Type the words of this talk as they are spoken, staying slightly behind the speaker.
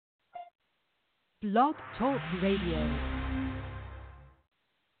Blog Talk Radio.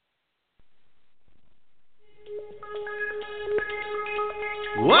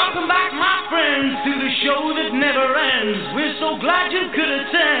 Welcome back, my friends, to the show that never ends. We're so glad you could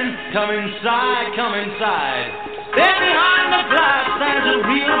attend. Come inside, come inside. There behind the glass stands a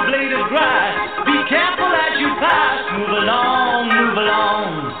real blade of grass. Be careful as you pass. Move along, move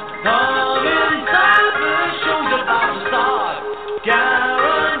along. Come inside, the show's about to start.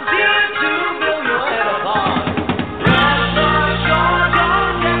 Guaranteed to blow your head apart. Rest assured,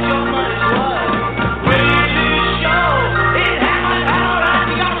 don't get your money's worth. Really show, it has the power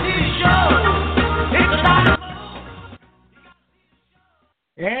and you gotta see the show. It's about.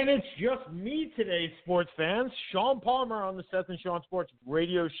 And it's just me today, sports fans. Sean Palmer on the Seth and Sean Sports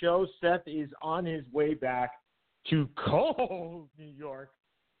Radio Show. Seth is on his way back to cold New York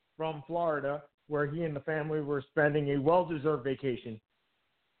from Florida, where he and the family were spending a well-deserved vacation.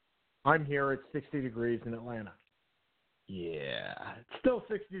 I'm here at 60 degrees in Atlanta. Yeah, it's still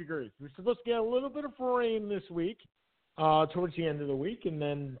 60 degrees. We're supposed to get a little bit of rain this week, towards the end of the week, and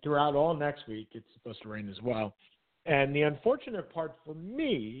then throughout all next week, it's supposed to rain as well. And the unfortunate part for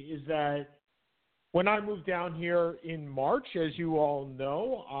me is that when I moved down here in March, as you all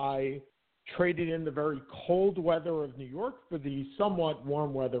know, I traded in the very cold weather of New York for the somewhat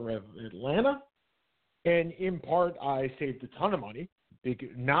warm weather of Atlanta. And in part, I saved a ton of money,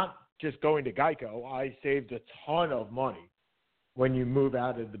 not just going to Geico. I saved a ton of money when you move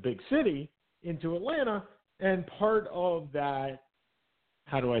out of the big city into Atlanta. And part of that,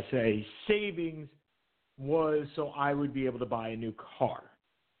 savings was so I would be able to buy a new car.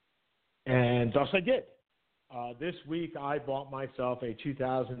 And thus I did. This week I bought myself a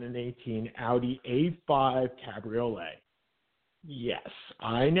 2018 Audi A5 Cabriolet. Yes,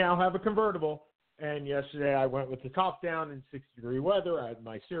 I now have a convertible. And yesterday I went with the top down in 60-degree weather. I had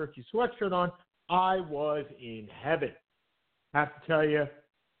my Syracuse sweatshirt on. I was in heaven. Have to tell you,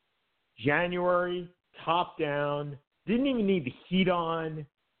 January, top down, didn't even need the heat on.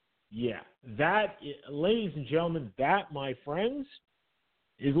 Yeah, that, ladies and gentlemen, that, my friends,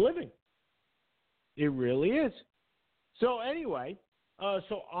 is living. It really is. So anyway,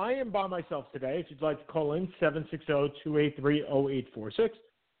 so I am by myself today. If you'd like to call in, 760-283-0846,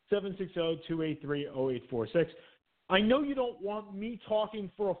 760-283-0846. I know you don't want me talking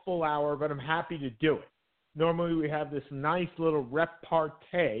for a full hour, but I'm happy to do it. Normally we have this nice little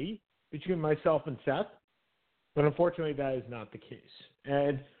repartee between myself and Seth, but unfortunately that is not the case.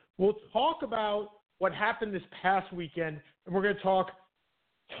 And we'll talk about what happened this past weekend, and we're going to talk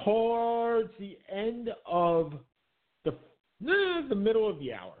towards the end of the middle of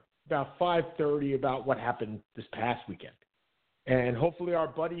the hour, about 5:30, about what happened this past weekend. And hopefully our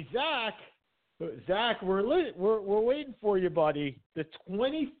buddy Zach, we're waiting for you, buddy. The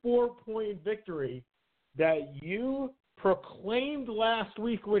 24-point victory that you proclaimed last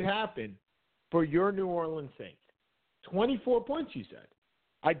week would happen for your New Orleans Saints. 24 points, you said.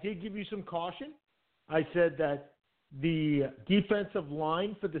 I did give you some caution. I said that the defensive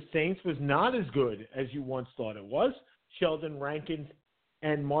line for the Saints was not as good as you once thought it was. Sheldon Rankins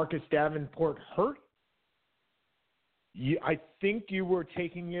and Marcus Davenport hurt. I think you were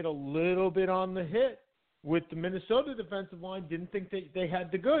taking it a little bit on the hit with the Minnesota defensive line. Didn't think they had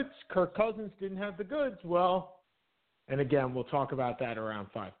the goods. Kirk Cousins didn't have the goods. Well, and again, we'll talk about that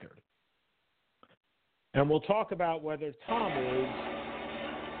around 5:30. And we'll talk about whether Tom is...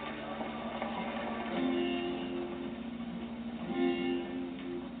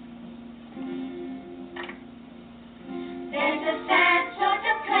 There's a sad sort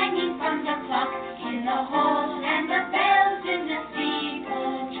of clanging from the clock in the hall, and the bells in the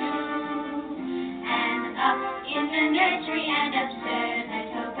steeple too. And up in the nursery, an absurd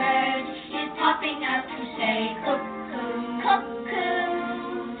little bird is popping out to say cuckoo,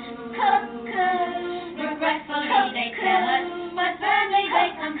 cuckoo, cuckoo. Regretfully they tell us, but firmly they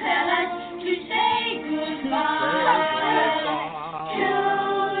compel us to say goodbye to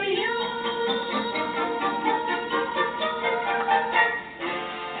you.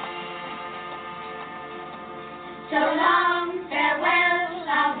 So long, farewell,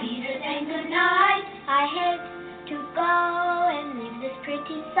 I'll be saying goodnight. I hate to go and leave this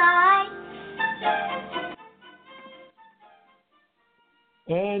pretty sight.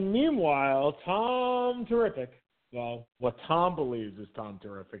 And meanwhile, Tom Terrific, well, what Tom believes is Tom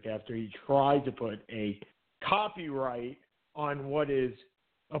Terrific, after he tried to put a copyright on what is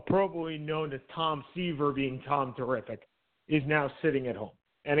appropriately known as Tom Seaver being Tom Terrific, is now sitting at home.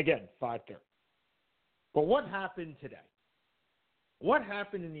 And again, 5:30. But what happened today? What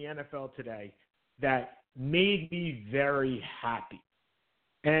happened in the NFL today that made me very happy?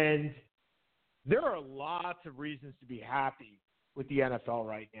 And There are lots of reasons to be happy with the NFL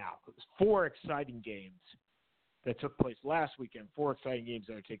right now. There's 4 exciting games that took place last weekend, 4 exciting games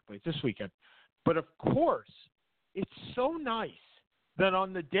that are taking place this weekend. But, of course, it's so nice that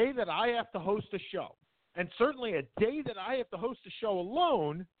on the day that I have to host a show, and certainly a day that I have to host a show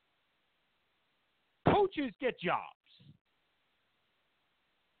alone, coaches get jobs.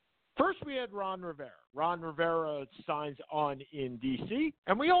 First, we had Ron Rivera. Ron Rivera signs on in D.C.,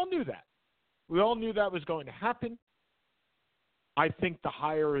 and we all knew that. We all knew that was going to happen. I think the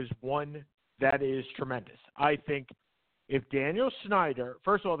hire is one that is tremendous. I think if Daniel Snyder,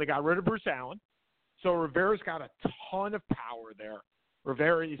 first of all, they got rid of Bruce Allen, so Rivera's got a ton of power there.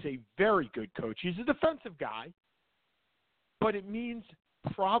 Rivera is a very good coach. He's a defensive guy, but it means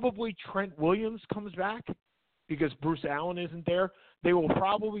probably Trent Williams comes back because Bruce Allen isn't there. They will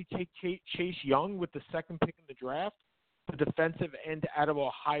probably take Chase Young with the second pick in the draft, the defensive end out of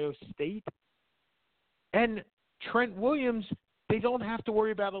Ohio State. And Trent Williams, they don't have to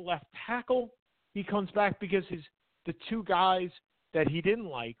worry about a left tackle. He comes back because the 2 guys that he didn't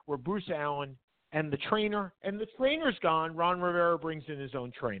like were Bruce Allen and the trainer. And the trainer's gone. Ron Rivera brings in his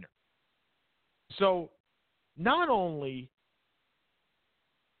own trainer. So not only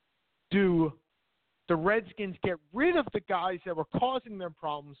do the Redskins get rid of the guys that were causing them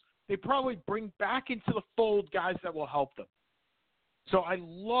problems, they probably bring back into the fold guys that will help them. So I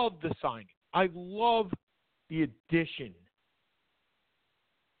love the signing. I love the addition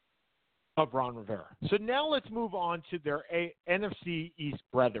of Ron Rivera. So now let's move on to their NFC East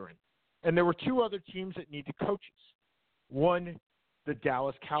brethren. And there were 2 other teams that needed coaches. One, the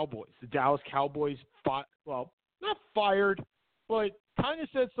Dallas Cowboys. The Dallas Cowboys, not fired, but kind of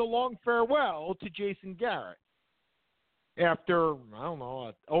said so long farewell to Jason Garrett after,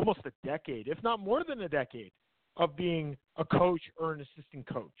 almost a decade, if not more than a decade, of being a coach or an assistant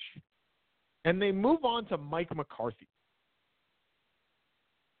coach. And they move on to Mike McCarthy.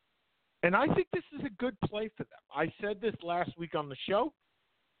 And I think this is a good play for them. I said this last week on the show.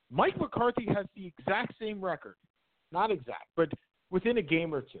 Mike McCarthy has the exact same record. Not exact, but within a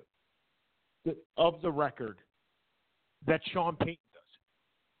game or 2 of the record that Sean Payton does.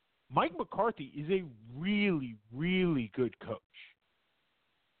 Mike McCarthy is a really, really good coach.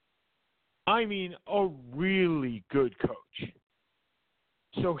 I mean, a really good coach.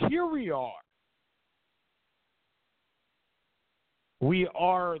 So here we are. We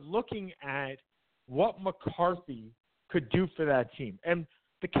are looking at what McCarthy could do for that team. And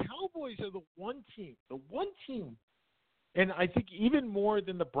the Cowboys are the one team, and I think even more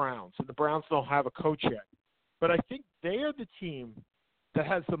than the Browns, and the Browns don't have a coach yet, but I think they are the team that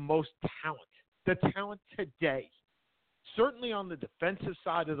has the most talent today. Certainly on the defensive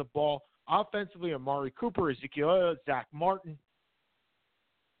side of the ball, offensively, Amari Cooper, Ezekiel, Zach Martin,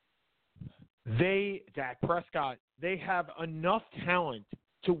 Dak Prescott, they have enough talent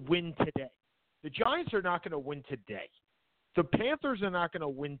to win today. The Giants are not going to win today. The Panthers are not going to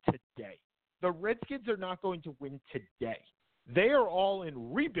win today. The Redskins are not going to win today. They are all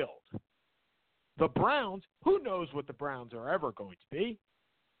in rebuild. The Browns, who knows what the Browns are ever going to be?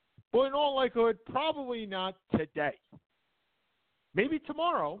 Well, in all likelihood, probably not today. Maybe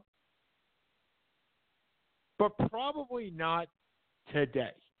tomorrow, but probably not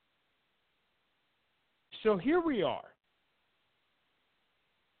today. So here we are.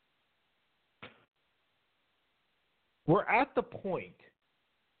 We're at the point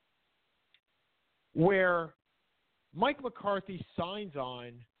where Mike McCarthy signs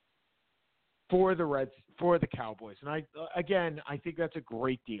on for the Cowboys. And I think that's a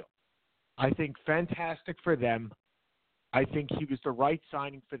great deal. I think fantastic for them. I think he was the right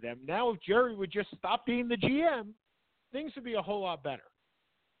signing for them. Now, if Jerry would just stop being the GM, things would be a whole lot better.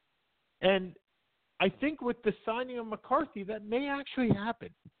 And I think with the signing of McCarthy, that may actually happen.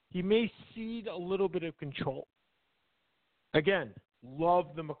 He may cede a little bit of control. Again, love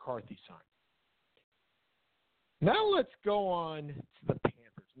the McCarthy sign. Now let's go on to the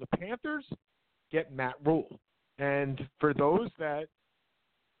Panthers. The Panthers get Matt Rule. And for those that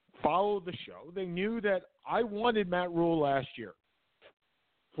follow the show, they knew that I wanted Matt Rule last year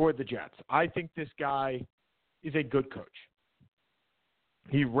for the Jets. I think this guy is a good coach.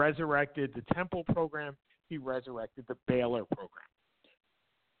 He resurrected the Temple program. He resurrected the Baylor program.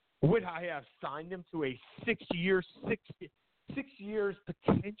 Would I have signed him to a 6 years,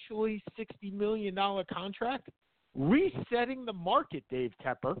 potentially $60 million contract? Resetting the market, Dave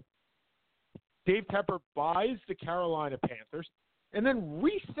Tepper. Dave Tepper buys the Carolina Panthers and then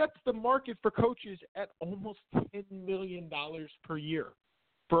resets the market for coaches at almost $10 million per year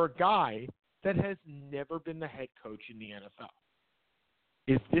for a guy that has never been the head coach in the NFL.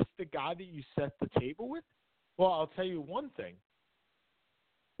 Is this the guy that you set the table with? Well, I'll tell you one thing.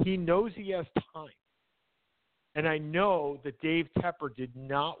 He knows he has time. And I know that Dave Tepper did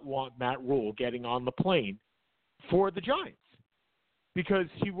not want Matt Rule getting on the plane for the Giants because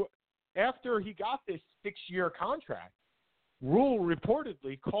after he got this 6-year contract, Rule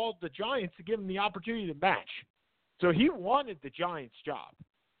reportedly called the Giants to give him the opportunity to match. So he wanted the Giants' job.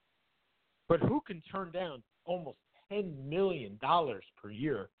 But who can turn down almost $10 million per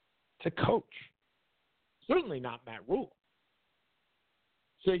year to coach? Certainly not Matt Rule.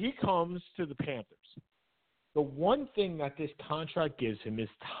 So he comes to the Panthers. The one thing that this contract gives him is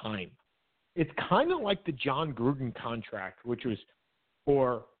time. It's kind of like the John Gruden contract,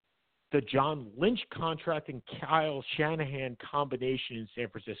 or the John Lynch contract and Kyle Shanahan combination in San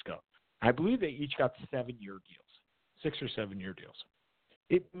Francisco. I believe they each got 7-year deals, 6 or 7-year deals.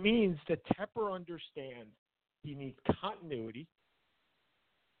 It means that Tepper understands he needs continuity.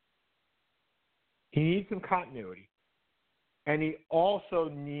 He needs some continuity. And he also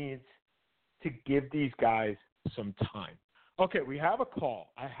needs to give these guys some time. Okay, we have a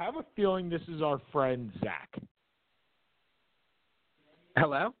call. I have a feeling this is our friend Zach.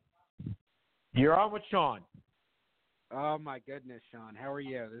 Hello? You're on with Sean. Oh, my goodness, Sean. How are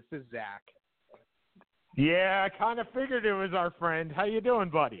you? This is Zach. Yeah, I kind of figured it was our friend. How you doing,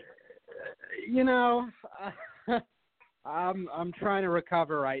 buddy? You know, I'm trying to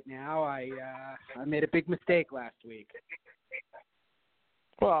recover right now. I made a big mistake last week.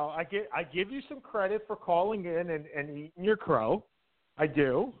 Well, I give you some credit for calling in and eating your crow. I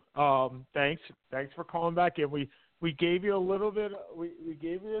do. Thanks for calling back in. We gave you a little bit. We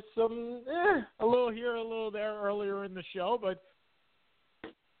gave you some a little here, a little there earlier in the show, but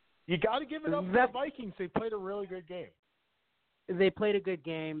you got to give it up to the Vikings. They played a really good game. They played a good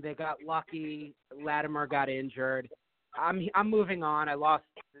game. They got lucky. Latimer got injured. I'm moving on. I lost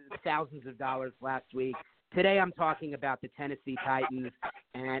thousands of dollars last week. Today I'm talking about the Tennessee Titans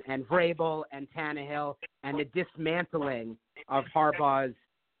and Vrabel and Tannehill and the dismantling of Harbaugh's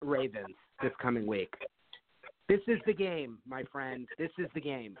Ravens this coming week. This is the game, my friend. This is the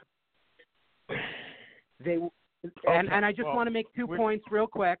game. And I just want to make 2 points real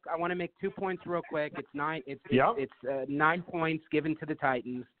quick. It's 9 points given to the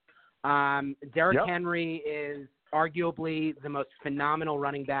Titans. Derrick Henry is arguably the most phenomenal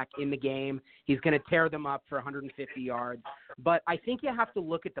running back in the game. He's going to tear them up for 150 yards. But I think you have to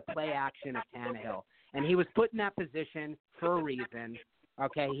look at the play action of Tannehill. And he was put in that position for a reason.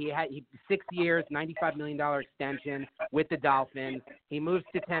 Okay, he had 6 years, $95 million extension with the Dolphins. He moves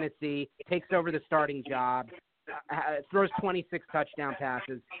to Tennessee, takes over the starting job, throws 26 touchdown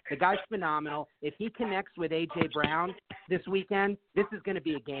passes. The guy's phenomenal. If he connects with A.J. Brown this weekend, this is going to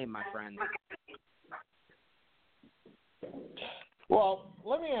be a game, my friend. Well,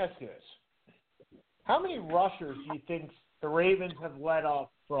 let me ask you this. How many rushers do you think the Ravens have let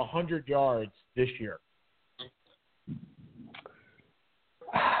up for 100 yards this year?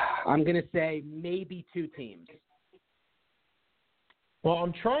 I'm going to say maybe 2 teams.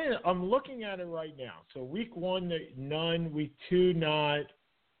 Well, I'm looking at it right now. So week 1, none. Week 2, not.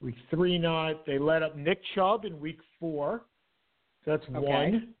 Week 3, not. They let up Nick Chubb in week 4. So that's okay.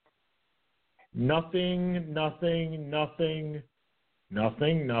 1. Nothing.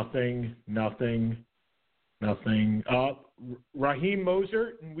 Raheem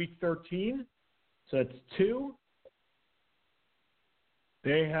Mostert in week 13. So that's 2.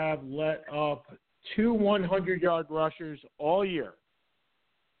 They have let up 2 100-yard rushers all year.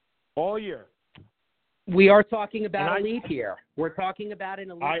 All year. We are talking about elite here. We're talking about an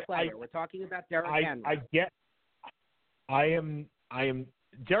elite player. We're talking about Derrick Henry. I am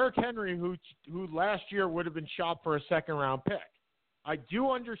Derrick Henry, who last year would have been shot for a second-round pick. I do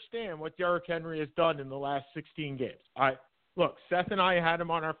understand what Derrick Henry has done in the last 16 games. Look, Seth and I had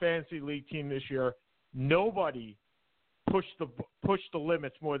him on our fantasy league team this year. Nobody pushed the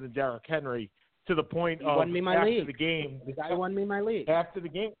limits more than Derrick Henry to the point of won me my after league. the game. The guy won me my league. After the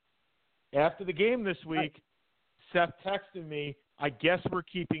game this week, Seth texted me, I guess we're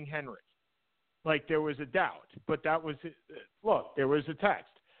keeping Henry. Like there was a doubt, but there was a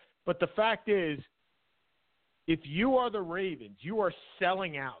text. But the fact is, if you are the Ravens, you are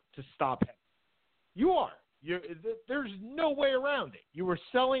selling out to stop Henry. You are. There's no way around it. You are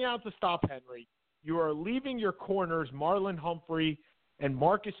selling out to stop Henry. You are leaving your corners, Marlon Humphrey and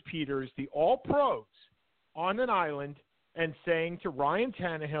Marcus Peters, the all-pros, on an island and saying to Ryan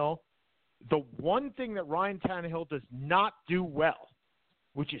Tannehill, the one thing that Ryan Tannehill does not do well,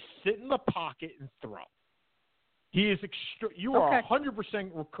 which is sit in the pocket and throw. He is You are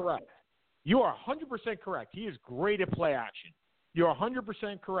 100% correct. You are 100% correct. He is great at play action. You're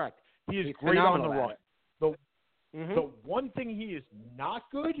 100% correct. He is He's great on the phenomenal run. Mm-hmm. The one thing he is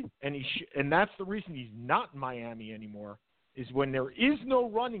not good, and that's the reason he's not in Miami anymore, is when there is no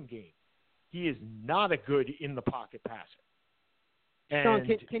running game, he is not a good in the pocket passer. And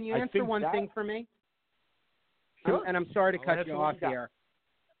Sean, can you answer one thing for me? Sure. I'm sorry to cut you off here.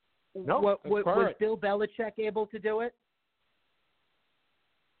 No, was Bill Belichick able to do it?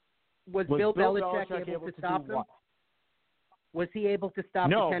 Was Bill Belichick able to stop them? Was he able to stop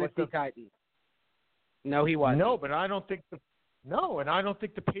the Tennessee Titans? No, he wasn't. No, but I don't think the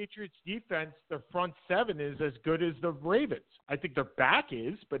Patriots defense, their front seven, is as good as the Ravens. I think their back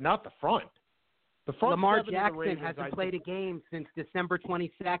is, but not the front. The front Lamar seven Jackson of the Ravens, hasn't played a game since December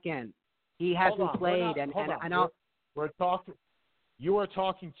 22nd. He hasn't played, You are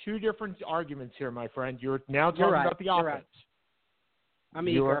talking two different arguments here, my friend. You're now talking about the offense. Right.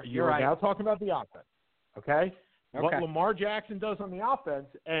 You're right. now talking about the offense. Okay? What Lamar Jackson does on the offense,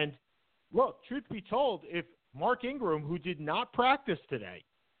 and look, truth be told, if Mark Ingram, who did not practice today,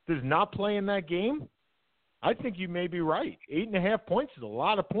 does not play in that game, I think you may be right. 8.5 points is a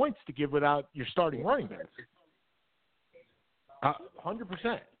lot of points to give without your starting running backs.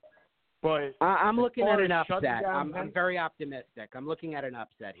 100%. But I'm looking at an upset. I'm very optimistic. I'm looking at an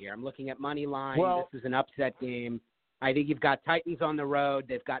upset here. I'm looking at money line. This is an upset game. I think you've got Titans on the road.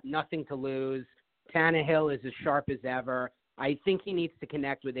 They've got nothing to lose. Tannehill is as sharp as ever. I think he needs to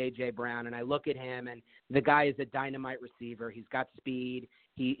connect with A.J. Brown, and I look at him, and the guy is a dynamite receiver. He's got speed.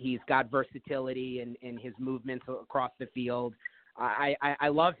 He's got versatility in his movements across the field. I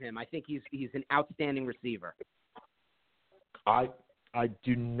love him. I think he's an outstanding receiver. I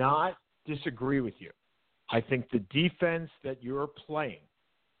do not disagree with you. I think the defense that you're playing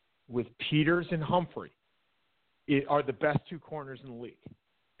with Peters and Humphrey are the best two corners in the league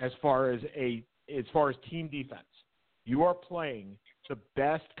as far as team defense. You are playing the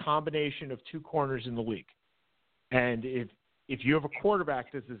best combination of two corners in the league. And if you have a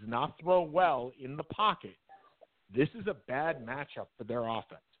quarterback that does not throw well in the pocket, this is a bad matchup for their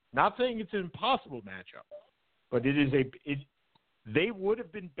offense. Not saying it's an impossible matchup, but they would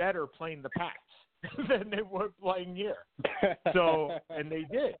have been better playing the Pats than they were playing here. So, and they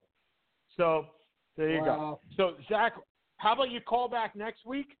did. So there you go. So Zach, how about you call back next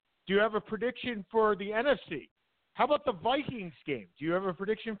week? Do you have a prediction for the NFC? How about the Vikings game? Do you have a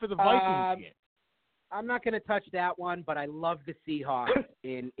prediction for the Vikings game? I'm not going to touch that one, but I love the Seahawks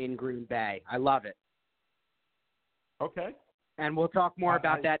in Green Bay. I love it. Okay. And we'll talk more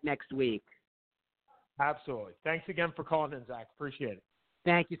about that next week. Absolutely. Thanks again for calling in, Zach. Appreciate it.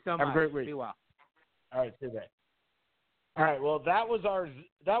 Thank you so much. Have a great week. Be well. All right, see you then. All right. Well, that was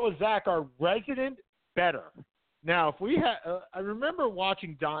Zach, our resident bettor. Now, if we had, I remember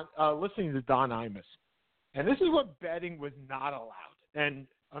listening to Don Imus, and this is what betting was not allowed. And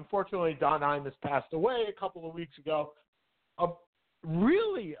unfortunately, Don Imus passed away a couple of weeks ago.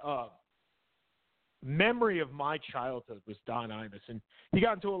 Really, memory of my childhood was Don Imus, and he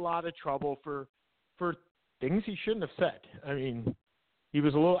got into a lot of trouble for things he shouldn't have said. I mean, he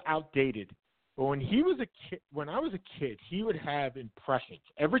was a little outdated. But when I was a kid, he would have impressions.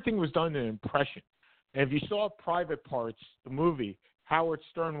 Everything was done in impression. And if you saw Private Parts, the movie, Howard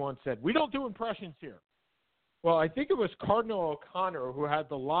Stern once said, "We don't do impressions here." Well, I think it was Cardinal O'Connor who had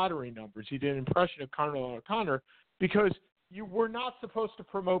the lottery numbers. He did an impression of Cardinal O'Connor because you were not supposed to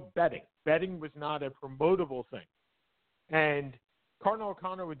promote betting. Betting was not a promotable thing. And Cardinal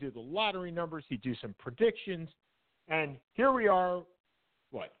O'Connor would do the lottery numbers. He'd do some predictions. And here we are,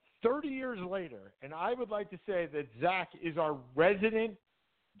 30 years later, and I would like to say that Zach is our resident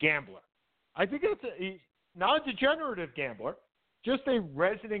gambler. I think it's not a degenerative gambler, just a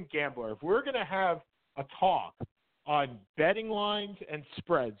resident gambler. If we're going to have a talk on betting lines and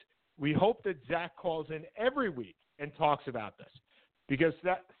spreads, we hope that Zach calls in every week and talks about this because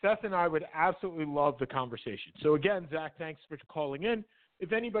Seth and I would absolutely love the conversation. So, again, Zach, thanks for calling in.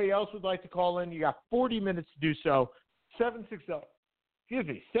 If anybody else would like to call in, you got 40 minutes to do so.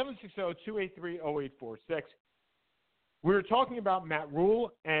 760-283-0846. We were talking about Matt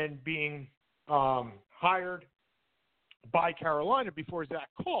Rule and being hired by Carolina before Zach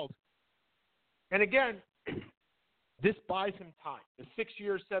called. And again, this buys him time. The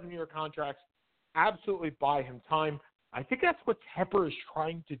 6-year, 7-year contracts absolutely buy him time. I think that's what Tepper is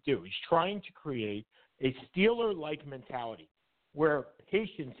trying to do. He's trying to create a Steeler-like mentality where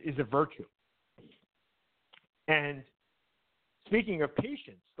patience is a virtue. And speaking of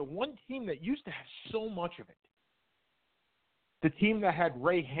patience, the one team that used to have so much of it, the team that had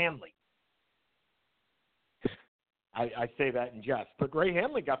Ray Handley. I say that in jest, but Ray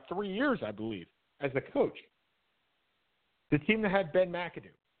Handley got 3 years, I believe, as a coach. the team that had Ben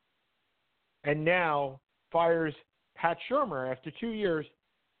McAdoo, and now fires Pat Shurmur after 2 years,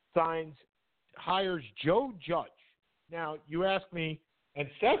 hires Joe Judge. Now, you asked me, and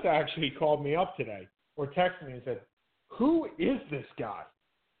Seth actually called me up today or texted me and said, who is this guy?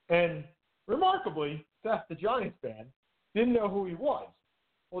 And remarkably, Seth, the Giants fan, didn't know who he was.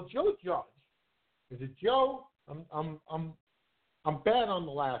 Well, Joe Judge, is it Joe? I'm bad on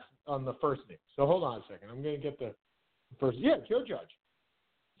the first name. So hold on a second. I'm going to get the first. Yeah, Joe Judge.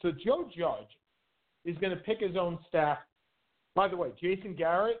 So Joe Judge is going to pick his own staff. By the way, Jason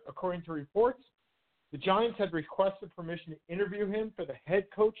Garrett, according to reports, the Giants had requested permission to interview him for the head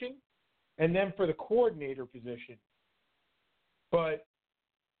coaching and then for the coordinator position. But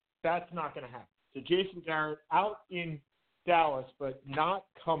that's not going to happen. So Jason Garrett out in Dallas, but not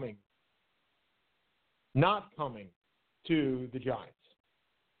coming to the Giants.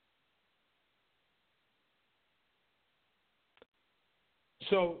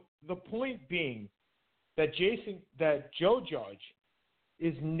 So the point being that Joe Judge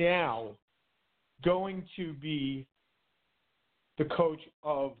is now going to be the coach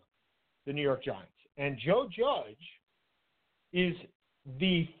of the New York Giants. And Joe Judge is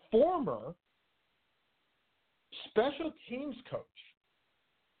the former special teams coach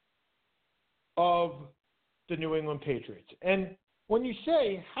of the New England Patriots. And when you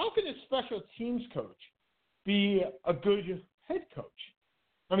say, how can a special teams coach be a good head coach?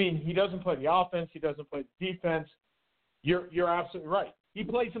 I mean, he doesn't play the offense. He doesn't play the defense. You're absolutely right. He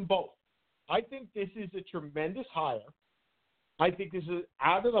plays them both. I think this is a tremendous hire. I think this is an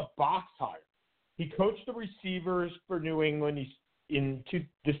out-of-the-box hire. He coached the receivers for New England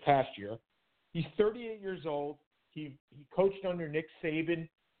this past year. He's 38 years old. He coached under Nick Saban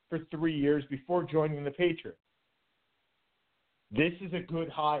for 3 years before joining the Patriots. This is a good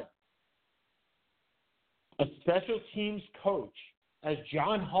hire. A special teams coach, as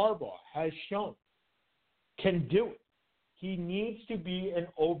John Harbaugh has shown, can do it. He needs to be an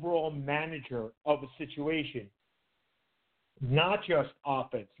overall manager of a situation, not just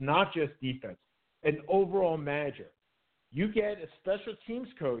offense, not just defense, an overall manager. You get a special teams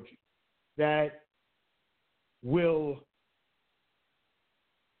coach that will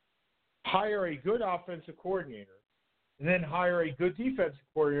hire a good offensive coordinator and then hire a good defensive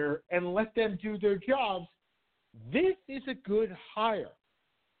coordinator and let them do their jobs. This is a good hire.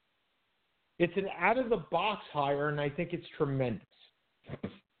 It's an out-of-the-box hire, and I think it's tremendous.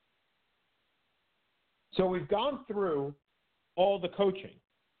 So we've gone through all the coaching,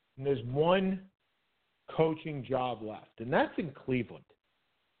 and there's one coaching job left, and that's in Cleveland.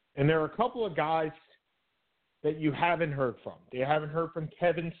 And there are a couple of guys that you haven't heard from. You haven't heard from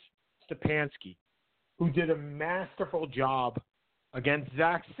Kevin Stefanski, who did a masterful job against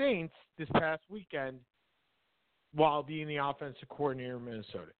Zach Saints this past weekend while being the offensive coordinator in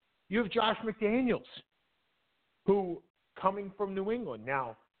Minnesota. You have Josh McDaniels, who coming from New England.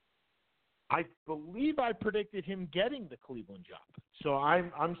 Now, I believe I predicted him getting the Cleveland job, so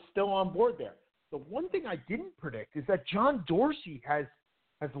I'm still on board there. The one thing I didn't predict is that John Dorsey has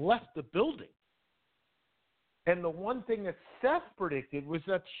left the building. And the one thing that Seth predicted was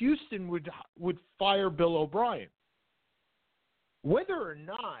that Houston would fire Bill O'Brien. Whether or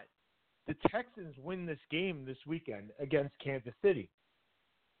not the Texans win this game this weekend against Kansas City,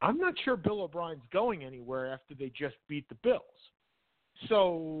 I'm not sure Bill O'Brien's going anywhere after they just beat the Bills.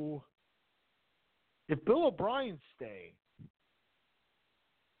 So if Bill O'Brien stays,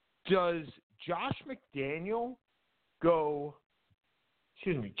 does Josh McDaniels go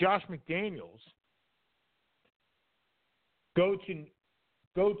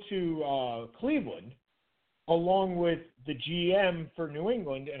to Cleveland along with the GM for New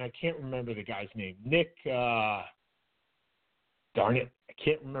England, and I can't remember the guy's name. Nick, darn it, I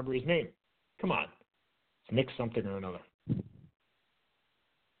can't remember his name. Come on. It's Nick something or another.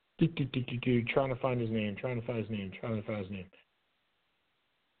 Trying to find his name.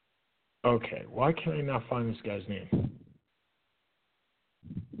 Okay, why can I not find this guy's name?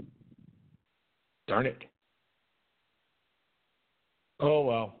 Darn it. Oh,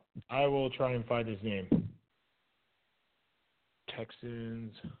 well, I will try and find his name.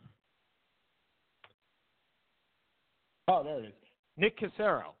 Texans. Oh, there it is. Nick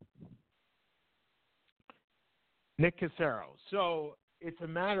Cassero. So it's a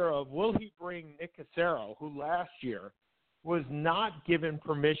matter of, will he bring Nick Cassero, who last year was not given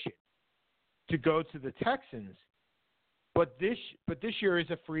permission to go to the Texans, but this year is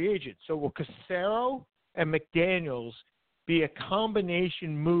a free agent. So will Cassero and McDaniels be a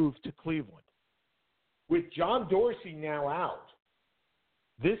combination move to Cleveland? With John Dorsey now out,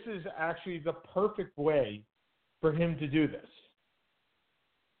 this is actually the perfect way for him to do this.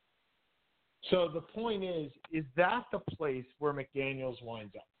 So the point is that the place where McDaniels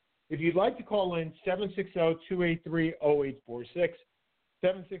winds up? If you'd like to call in, 760-283-0846,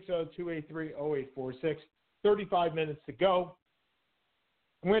 760-283-0846, 35 minutes to go.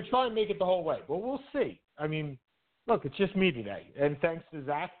 I'm going to try and make it the whole way, but we'll see. I mean, look, it's just me today. And thanks to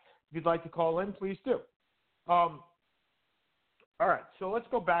Zach. If you'd like to call in, please do. All right, so let's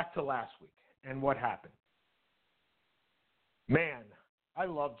go back to last week and what happened. Man, I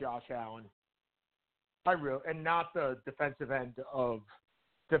love Josh Allen. And not the defensive end /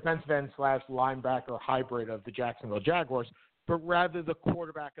 linebacker hybrid of the Jacksonville Jaguars, but rather the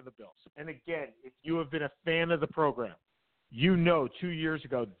quarterback of the Bills. And again, if you have been a fan of the program, you know 2 years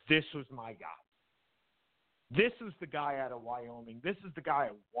ago, this was my guy. This was the guy out of Wyoming. This is the guy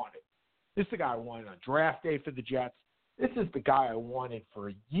I wanted. This is the guy I wanted on draft day for the Jets. This is the guy I wanted for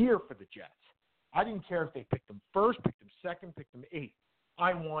a year for the Jets. I didn't care if they picked him first, picked him second, picked him eighth.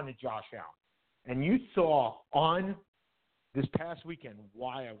 I wanted Josh Allen. And you saw on this past weekend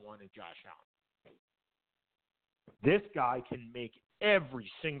why I wanted Josh Allen. This guy can make every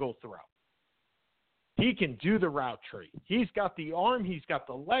single throw. He can do the route tree. He's got the arm. He's got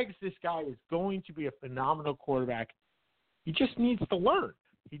the legs. This guy is going to be a phenomenal quarterback. He just needs to learn.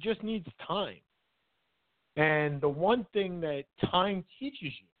 He just needs time. And the one thing that time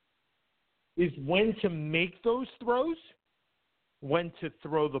teaches you is when to make those throws, when to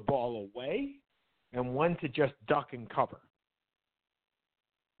throw the ball away, and when to just duck and cover.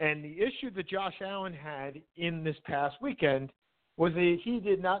 And the issue that Josh Allen had in this past weekend was that he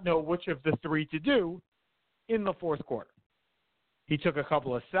did not know which of the three to do in the fourth quarter. He took a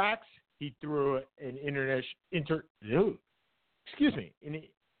couple of sacks. He threw an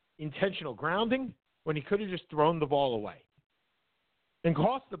intentional grounding when he could have just thrown the ball away and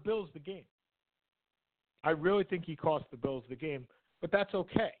cost the Bills the game. I really think he cost the Bills the game, but that's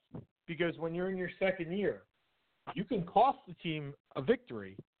okay because when you're in your second year, you can cost the team a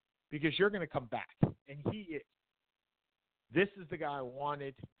victory because you're going to come back, and he is. This is the guy I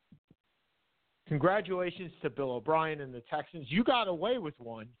wanted. Congratulations to Bill O'Brien and the Texans. You got away with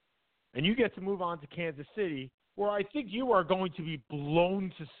one, and you get to move on to Kansas City, where I think you are going to be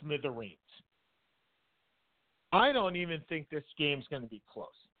blown to smithereens. I don't even think this game's going to be close.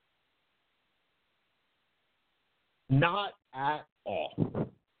 Not at all.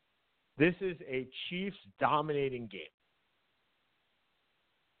 This is a Chiefs dominating game.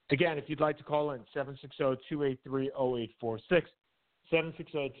 Again, if you'd like to call in, 760-283-0846,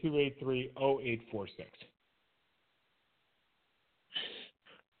 760-283-0846.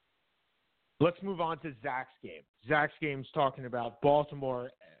 Let's move on to Zach's game. Zach's game's talking about Baltimore.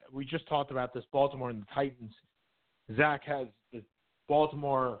 We just talked about this, Baltimore and the Titans. Zach has the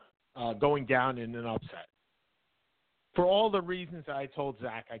Baltimore going down in an upset. For all the reasons I told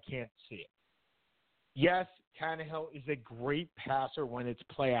Zach, I can't see it. Yes, Tannehill is a great passer when it's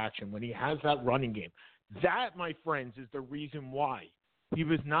play action, when he has that running game. That, my friends, is the reason why he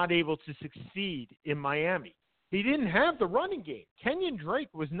was not able to succeed in Miami. He didn't have the running game. Kenyon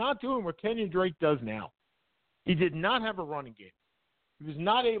Drake was not doing what Kenyon Drake does now. He did not have a running game. He was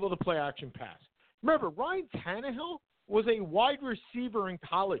not able to play action pass. Remember, Ryan Tannehill was a wide receiver in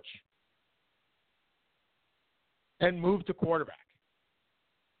college and moved to quarterback.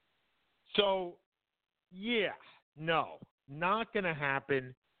 So, yeah, no, not going to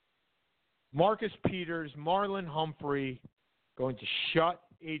happen. Marcus Peters, Marlon Humphrey going to shut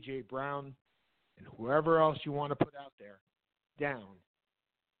A.J. Brown and whoever else you want to put out there down.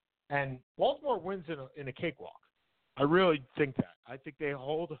 And Baltimore wins in a cakewalk. I really think that. I think they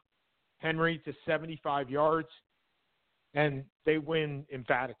hold Henry to 75 yards, and they win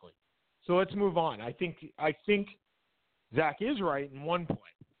emphatically. So let's move on. I think Zach is right in one point.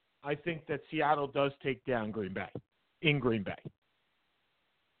 I think that Seattle does take down Green Bay in Green Bay.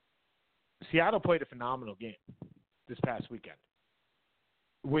 Seattle played a phenomenal game this past weekend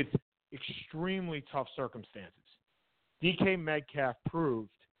with extremely tough circumstances. DK Metcalf proved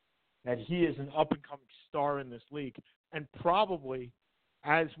that he is an up-and-coming star in this league, and probably,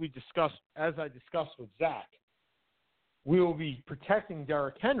 as I discussed with Zach, we will be protecting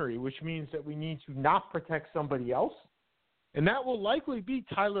Derrick Henry, which means that we need to not protect somebody else, and that will likely be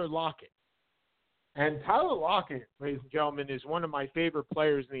Tyler Lockett. And Tyler Lockett, ladies and gentlemen, is one of my favorite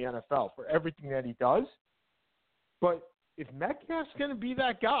players in the NFL for everything that he does. But if Metcalf's going to be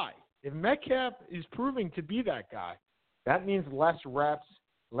that guy, if Metcalf is proving to be that guy, that means less reps,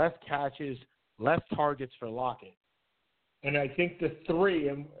 less catches, less targets for Lockett. And I think the three,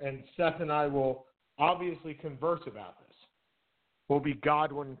 and Seth and I will obviously converse about this, will be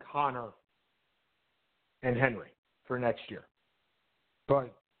Godwin, Connor, and Henry for next year.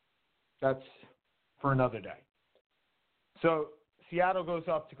 But that's for another day. So Seattle goes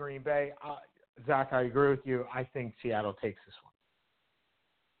up to Green Bay. Zach, I agree with you. I think Seattle takes this one.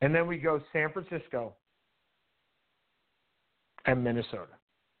 And then we go San Francisco and Minnesota.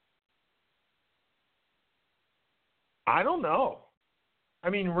 I don't know. I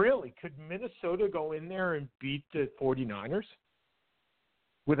mean, really, could Minnesota go in there and beat the 49ers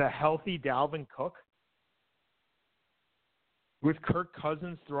with a healthy Dalvin Cook? With Kirk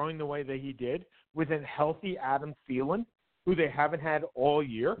Cousins throwing the way that he did? With a healthy Adam Thielen, who they haven't had all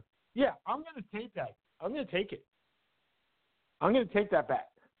year? Yeah, I'm going to take that. I'm going to take it. I'm going to take that bet.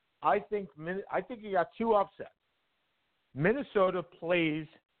 I think you got two upsets. Minnesota plays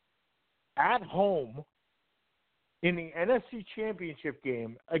at home in the NFC Championship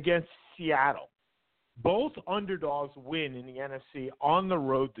game against Seattle. Both underdogs win in the NFC on the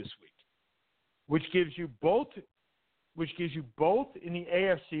road this week, which gives you both in the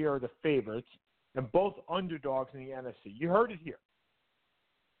AFC are the favorites and both underdogs in the NFC. You heard it here.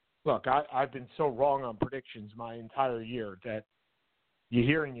 Look, I've been so wrong on predictions my entire year that you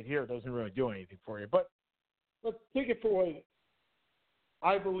hearing it here doesn't really do anything for you. But let's take it for what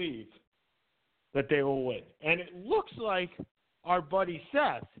I believe that they will win. And it looks like our buddy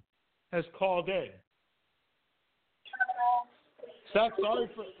Seth has called in. Seth,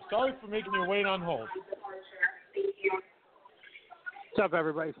 sorry for making you wait on hold. What's up,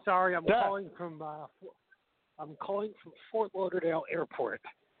 everybody? Sorry, I'm calling from Fort Lauderdale Airport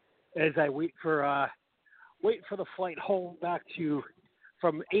as I wait for the flight home back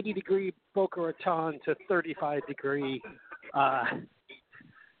from 80-degree Boca Raton to 35-degree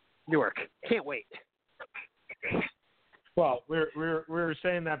Newark. Can't wait. Well, we were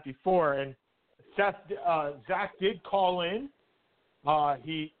saying that before, and Zach did call in.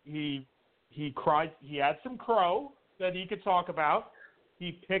 He cried. He had some crow that he could talk about.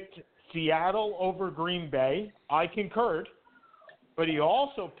 He picked Seattle over Green Bay. I concurred, but he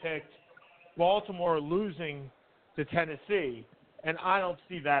also picked Baltimore losing to Tennessee, and I don't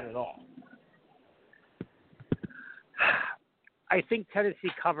see that at all. I think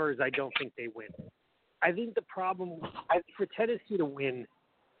Tennessee covers. I don't think they win. I think the problem for Tennessee to win,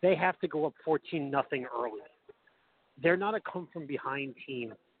 they have to go up 14-0 early. They're not a come-from-behind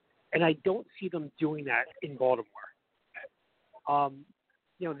team, and I don't see them doing that in Baltimore.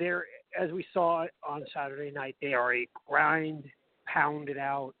 They're, as we saw on Saturday night, they are a grind, pound it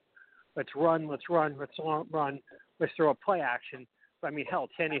out. Let's run, let's throw a play action. I mean, hell,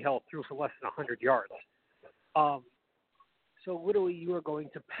 Tannehill threw for less than 100 yards. So literally you are going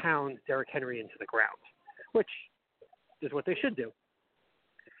to pound Derrick Henry into the ground, which is what they should do.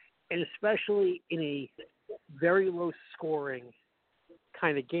 And especially in a very low-scoring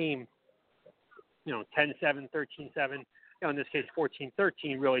kind of game, 10-7, 13-7, in this case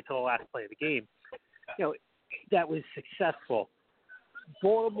 14-13, really till the last play of the game, that was successful.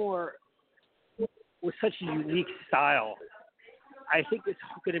 Baltimore, with such a unique style, I think it's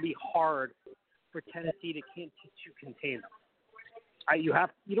going to be hard for Tennessee to contain them. You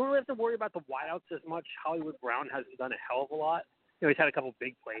don't really have to worry about the wideouts as much. Hollywood Brown hasn't done a hell of a lot. He's had a couple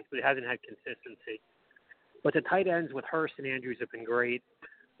big plays, but he hasn't had consistency. But the tight ends with Hurst and Andrews have been great.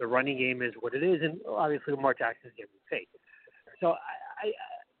 The running game is what it is, and obviously Lamar Jackson's getting paid. So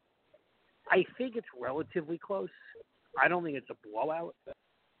I think it's relatively close. I don't think it's a blowout,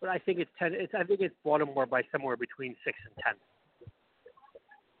 but I think it's Baltimore by somewhere between 6 and 10.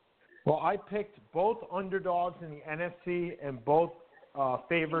 Well, I picked both underdogs in the NFC and both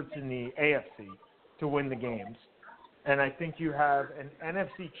favorites in the AFC to win the games. And I think you have an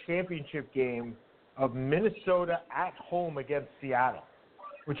NFC championship game of Minnesota at home against Seattle,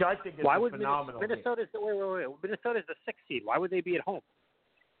 which I think is phenomenal. Minnesota's Minnesota's the 6th seed. Why would they be at home?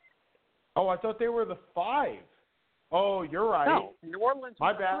 Oh, I thought they were the 5. Oh, you're right. No, New Orleans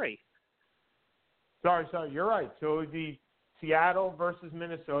was 3. Sorry, you're right. So it would be Seattle versus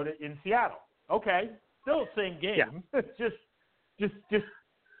Minnesota in Seattle. Okay, still same game. Yeah. just,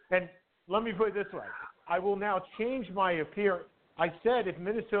 and let me put it this way. I will now change my appearance. I said if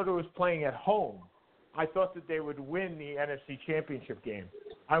Minnesota was playing at home, I thought that they would win the NFC Championship game.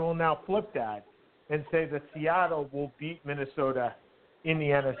 I will now flip that and say that Seattle will beat Minnesota in the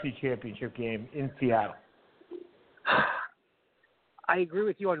NFC Championship game in Seattle. I agree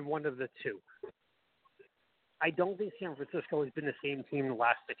with you on one of the two. I don't think San Francisco has been the same team the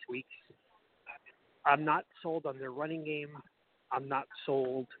last 6 weeks. I'm not sold on their running game. I'm not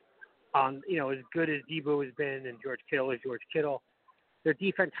sold on, as good as Debo has been and George Kittle is George Kittle. Their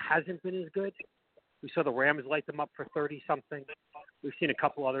defense hasn't been as good. We saw the Rams light them up for 30-something. We've seen a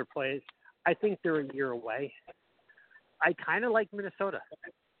couple other plays. I think they're a year away. I kind of like Minnesota.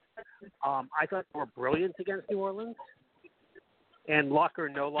 I thought they were brilliant against New Orleans, and luck or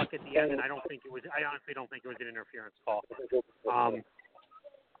no luck at the end. And I honestly don't think it was an interference call.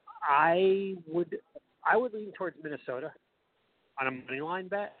 I would lean towards Minnesota on a money line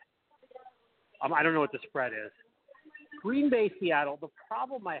bet. I don't know what the spread is. Green Bay, Seattle. The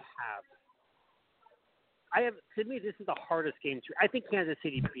problem I have, to me, this is the hardest game to. I think Kansas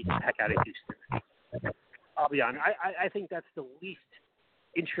City beats the heck out of Houston. I'll be honest. I think that's the least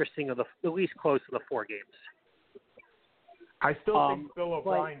interesting of the least close of the four games. I still think Bill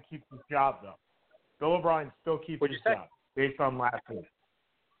O'Brien keeps his job, though. Bill O'Brien still keeps his job based on last week.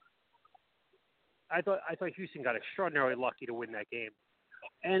 I thought Houston got extraordinarily lucky to win that game,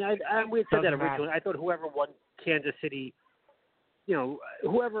 and we had said that originally. I thought whoever won Kansas City,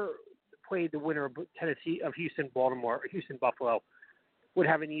 whoever played the winner of Houston Buffalo, would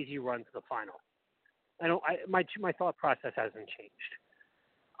have an easy run to the final. My thought process hasn't changed.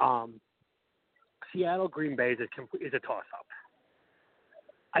 Seattle Green Bay is a toss up.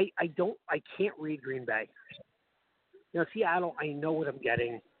 I can't read Green Bay. Seattle, I know what I'm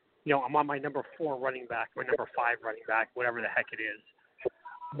getting. I'm on my number 4 running back, my number 5 running back, whatever the heck it is.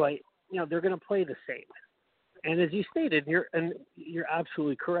 But they're going to play the same. And as you stated, you're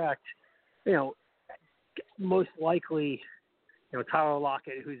absolutely correct. Most likely, Tyler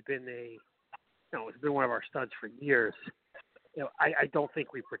Lockett, who's been has been one of our studs for years. I don't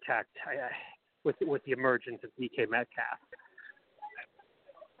think we protect with the emergence of DK Metcalf.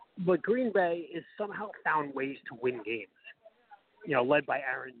 But Green Bay has somehow found ways to win games. Led by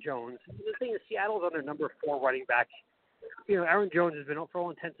Aaron Jones. The thing is, Seattle's on their number 4 running back. Aaron Jones has been, for all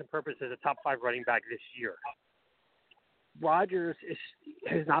intents and purposes, a top 5 running back this year. Rodgers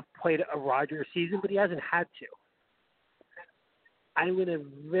has not played a Rodgers season, but he hasn't had to. I'm going to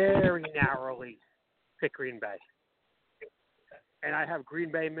very narrowly pick Green Bay. And I have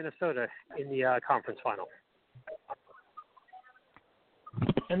Green Bay, Minnesota in the conference final.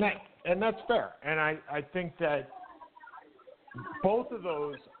 And that's fair. And I think that both of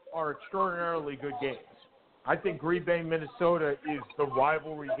those are extraordinarily good games. I think Green Bay, Minnesota is the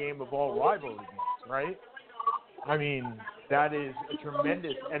rivalry game of all rivalry games, right? I mean, that is a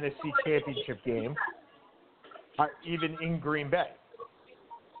tremendous NFC championship game, even in Green Bay.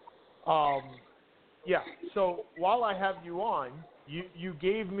 So while I have you on, you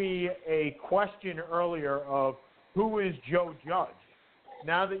gave me a question earlier of who is Joe Judge.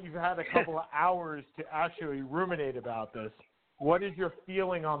 Now that you've had a couple of hours to actually ruminate about this, what is your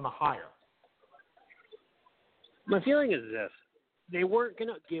feeling on the hire? My feeling is this. They weren't going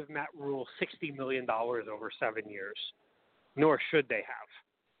to give Matt Rule $60 million over 7 years, nor should they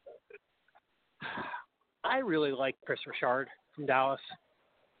have. I really like Chris Richard from Dallas.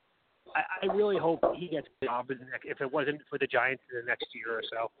 I really hope he gets a job if it wasn't for the Giants in the next year or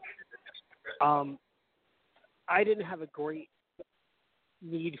so. I didn't have a great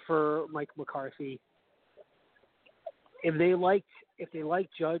need for Mike McCarthy. If they like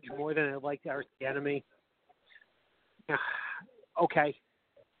Judge more than they liked Eric Bieniemy, okay.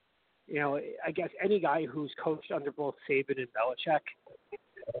 I guess any guy who's coached under both Saban and Belichick,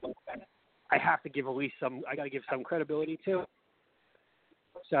 I have to give at least some. I got to give some credibility to.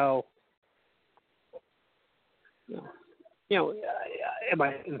 So, am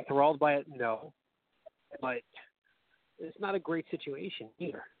I enthralled by it? No, but it's not a great situation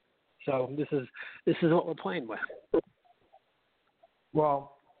either. So this is what we're playing with.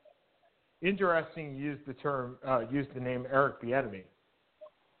 Well, interesting. You used the name Eric Bieniemy.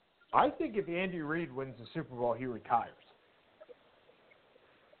 I think if Andy Reid wins the Super Bowl, he retires.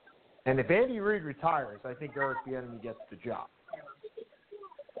 And if Andy Reid retires, I think Eric Bieniemy gets the job.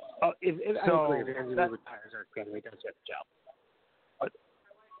 I agree. If Andy Reid retires, Eric Bieniemy does get the job. But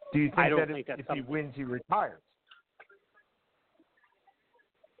do you think if he wins, he retires?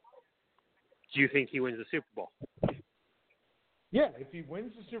 Do you think he wins the Super Bowl? Yeah, if he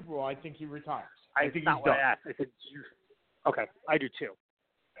wins the Super Bowl, I think he retires. I think not he's what done. I asked. I said, okay, I do too.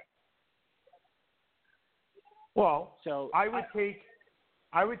 Well, so I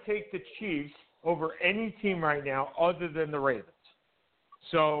would take the Chiefs over any team right now other than the Ravens.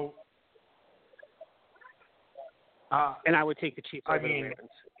 So, and I would take the Chiefs over the Ravens.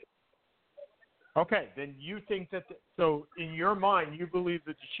 Okay, then you think that so in your mind you believe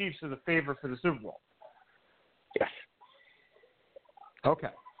that the Chiefs are the favorite for the Super Bowl? Yes.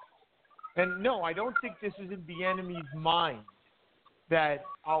 Okay. And no, I don't think this is in Bieniemy's mind that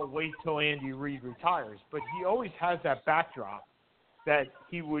I'll wait till Andy Reid retires, but he always has that backdrop that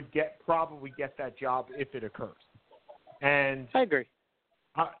he would probably get that job if it occurs. And I agree.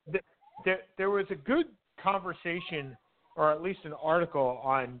 there was a good conversation, or at least an article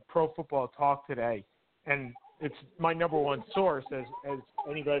on Pro Football Talk today, and it's my number one source, as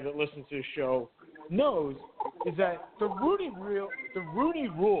anybody that listens to the show knows, is that the Rooney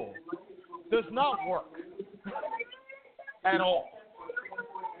Rule does not work at all.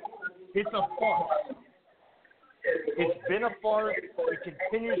 It's a farce. It's been a farce. It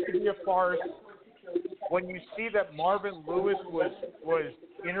continues to be a farce. When you see that Marvin Lewis was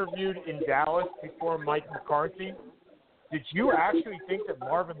interviewed in Dallas before Mike McCarthy, did you actually think that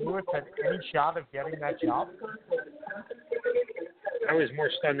Marvin Lewis had any shot of getting that job? I was more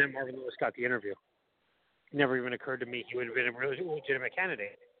stunned that Marvin Lewis got the interview. It never even occurred to me he would have been a really legitimate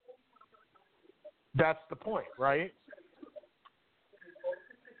candidate. That's the point, right?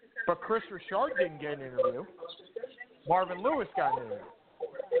 But Chris Richard didn't get an interview. Marvin Lewis got an interview.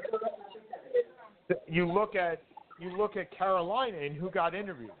 You look at Carolina and who got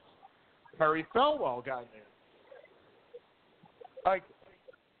interviews. Perry Felwell got an interview. Like,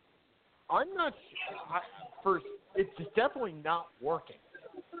 I'm not. First, it's definitely not working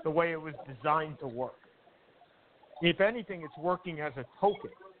the way it was designed to work. If anything, it's working as a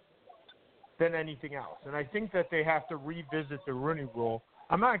token than anything else. And I think that they have to revisit the Rooney Rule.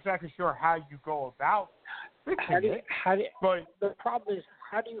 I'm not exactly sure how you go about fixing it. But the problem is,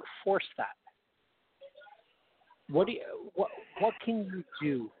 how do you force that? What can you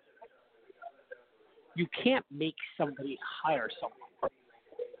do? You can't make somebody hire someone.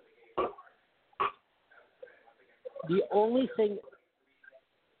 The only thing,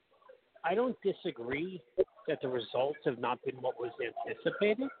 I don't disagree that the results have not been what was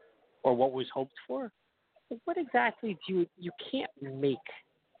anticipated or what was hoped for. But what exactly do you can't make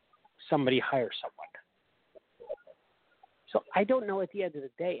somebody hire someone. So I don't know at the end of the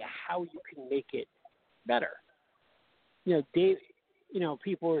day how you can make it better. You know, Dave,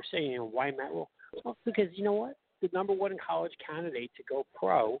 people are saying, why Matt Rule? Well, because you know what? The number one in college candidate to go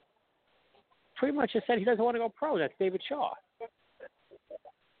pro pretty much has said he doesn't want to go pro. That's David Shaw.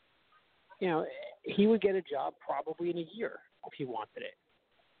 You know, he would get a job probably in a year if he wanted it.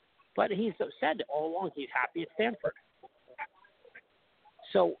 But he's said all along he's happy at Stanford.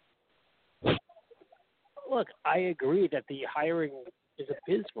 So, look, I agree that the hiring is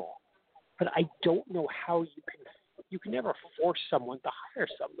abysmal, but I don't know how you can never force someone to hire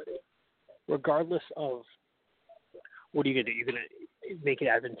somebody, regardless of what are you going to do? You're going to make it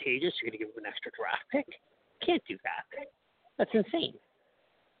advantageous? You're going to give them an extra draft pick? You can't do that. That's insane.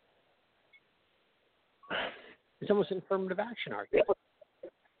 It's almost an affirmative action argument.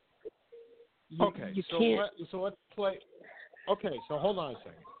 Let's play. Okay, so hold on a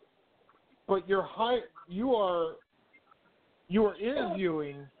second. But you are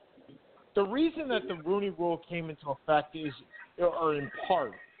interviewing. The reason that the Rooney Rule came into effect is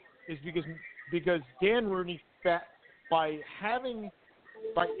because Dan Rooney, by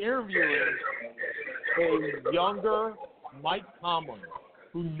interviewing a younger Mike Tomlin,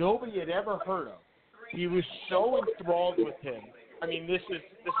 who nobody had ever heard of, he was so enthralled with him. I mean, this is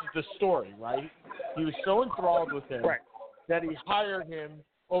the story, right? He was so enthralled with him that he hired him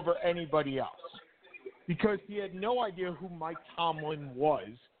over anybody else because he had no idea who Mike Tomlin was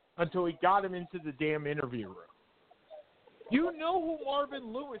until he got him into the damn interview room. You know who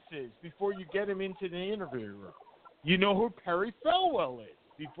Marvin Lewis is before you get him into the interview room. You know who Perry Felwell is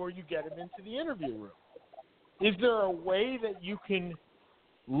before you get him into the interview room. Is there a way that you can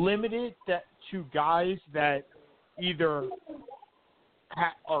limit it to guys that either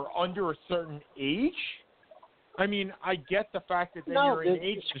are under a certain age? I mean, I get the fact that you're in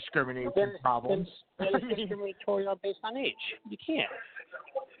age discrimination problems. It's discriminatory based on age. You can't.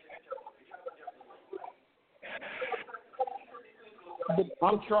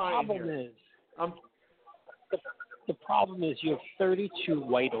 The problem is you have 32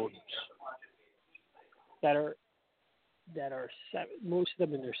 white owners that are most of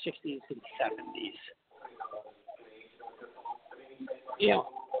them in their 60s and 70s. You know,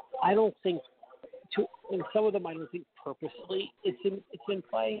 I don't think and some of them I don't think purposely it's in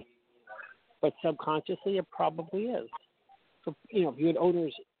play, but subconsciously it probably is. So, if you had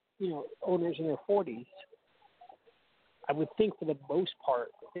owners in their 40s, I would think for the most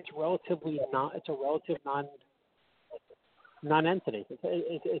part it's a relative non-entity.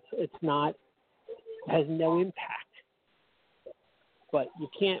 It's not, it has no impact. But you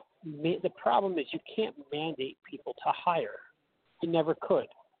can't. The problem is you can't mandate people to hire. You never could.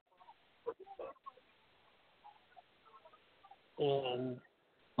 And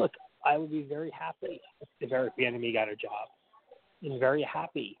look, I would be very happy if Eric Bieniemy got a job, and very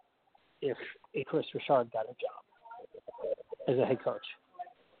happy if Chris Richard got a job as a head coach.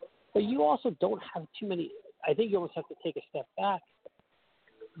 But you also don't have too many. I think you almost have to take a step back.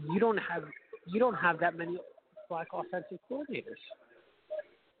 You don't have that many black offensive coordinators.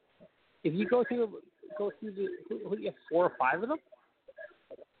 If you go through you have 4 or 5 of them.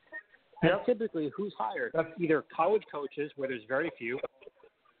 And typically, who's hired? Either college coaches, where there's very few,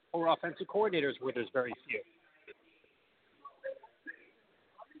 or offensive coordinators, where there's very few.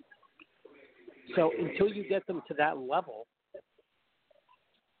 So until you get them to that level,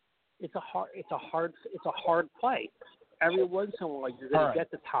 it's a hard play. Every once in a while, you're going to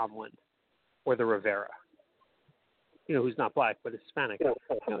get the Tomlin or the Rivera, who's not black but Hispanic.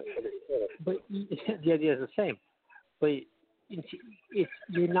 But the idea is the same. But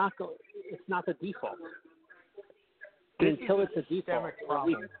it's not the default. Until it's a default.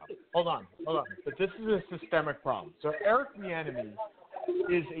 Problem. Hold on. But this is a systemic problem. So Eric Bieniemy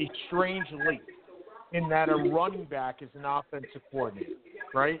is a strange leap in that a running back is an offensive coordinator,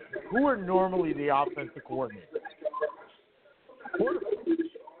 right? Who are normally the offensive coordinators?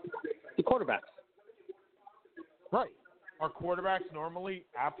 The quarterbacks. Right. Are quarterbacks normally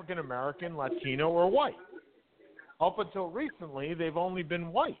African American, Latino, or white? Up until recently, they've only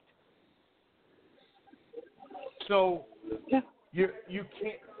been white. So you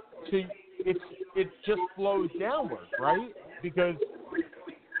can't. So it just flows downward, right? Because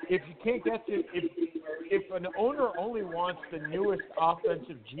if you can't get to if an owner only wants the newest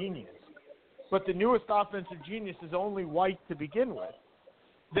offensive genius, but the newest offensive genius is only white to begin with,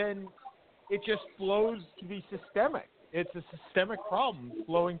 then it just flows to be systemic. It's a systemic problem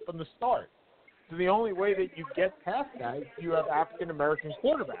flowing from the start. So the only way that you get past that is you have African American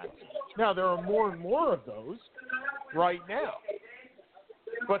quarterbacks. Now, there are more and more of those right now.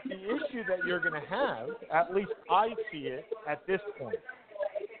 But the issue that you're going to have, at least I see it at this point,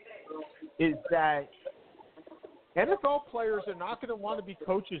 is that NFL players are not going to want to be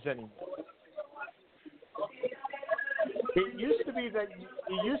coaches anymore. It used to be that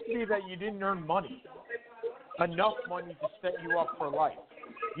you didn't earn enough money to set you up for life.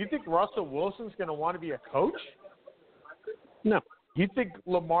 You think Russell Wilson's going to want to be a coach? No. You think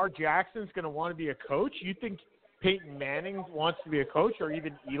Lamar Jackson's going to want to be a coach? You think Peyton Manning wants to be a coach, or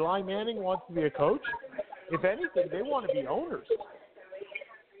even Eli Manning wants to be a coach? If anything, they want to be owners.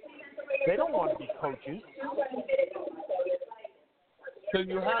 They don't want to be coaches. So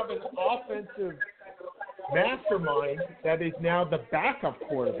you have an offensive mastermind that is now the backup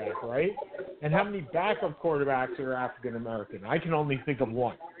quarterback, right? And how many backup quarterbacks are African American? I can only think of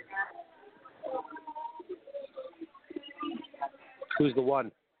one. Who's the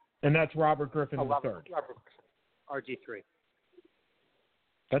one? And that's Robert Griffin III. Robert RG3.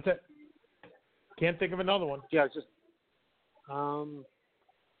 That's it. Can't think of another one. Yeah, it's just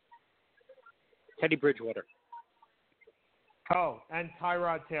Teddy Bridgewater. Oh, and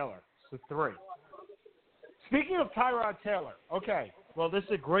Tyrod Taylor. So 3. Speaking of Tyrod Taylor, okay, well, this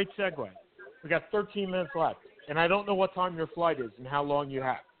is a great segue. We got 13 minutes left, and I don't know what time your flight is and how long you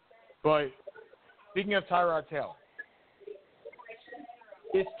have. But speaking of Tyrod Taylor,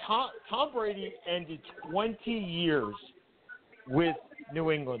 Tom Brady ended 20 years with New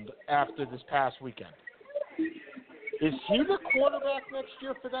England after this past weekend. Is he the quarterback next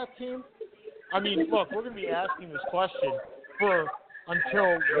year for that team? I mean, look, we're going to be asking this question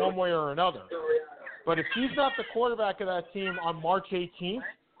until one way or another. But if he's not the quarterback of that team on March 18th,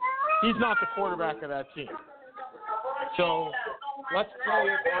 he's not the quarterback of that team. So let's play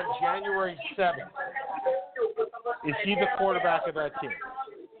it on January 7th. Is he the quarterback of that team?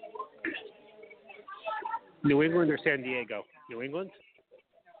 New England or San Diego? New England?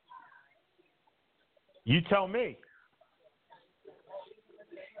 You tell me.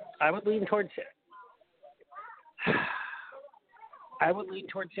 I would lean towards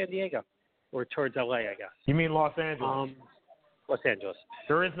San Diego or towards LA, I guess. You mean Los Angeles? Los Angeles.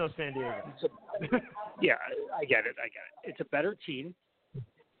 There is no San Diego. Yeah, I get it. It's a better team.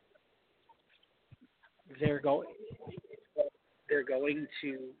 They're going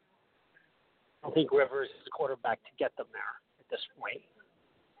to. I think Rivers is the quarterback to get them there at this point.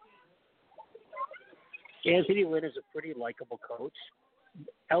 Anthony Lynn is a pretty likable coach.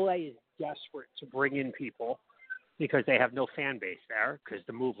 LA is desperate to bring in people because they have no fan base there because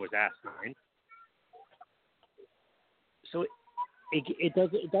the move was asinine. So it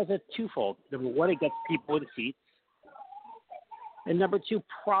does it twofold. Number one, it gets people in seats, and number two,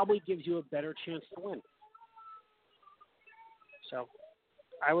 probably gives you a better chance to win. So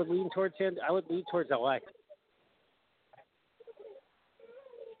I would lean towards LA.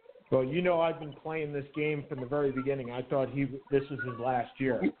 Well, I've been playing this game from the very beginning. I thought this was his last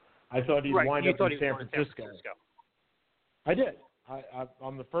year. I thought he'd wind up in San Francisco. I did.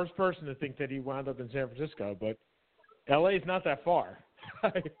 I'm the first person to think that he wound up in San Francisco, but LA is not that far.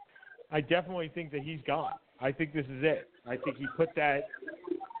 I definitely think that he's gone. I think this is it. I think he put that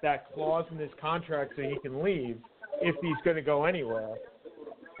clause in his contract so he can leave if he's going to go anywhere.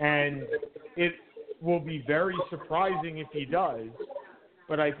 And it will be very surprising if he does,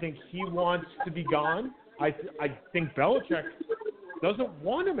 but I think he wants to be gone. I think Belichick doesn't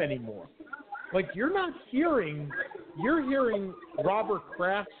want him anymore. Like, you're hearing Robert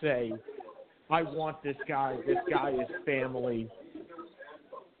Kraft say, I want this guy is family.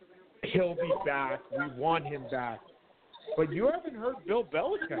 He'll be back. We want him back. But you haven't heard Bill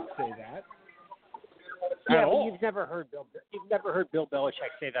Belichick say that. Yeah, but you've never heard Bill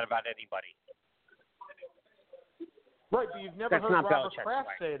Belichick say that about anybody. Right, but you've never heard Robert Kraft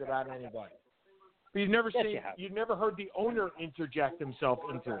say it about anybody. But you've never you've never heard the owner interject himself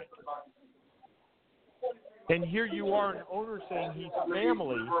into it. And here you are, an owner saying he's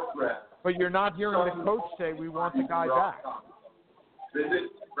family, but you're not hearing the coach say we want the guy back.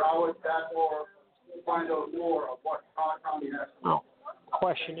 Visit Broward or find out more of what Todd County has to do.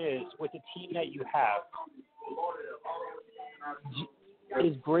 Question is, with the team that you have,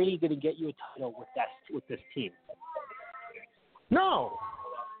 is Brady going to get you a title with this team? No.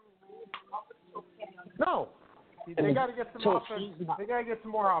 They got to get some offense. They got to get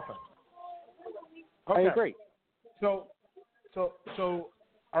some more offense. Okay. I agree. So, all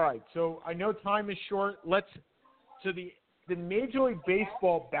right. So I know time is short. So the Major League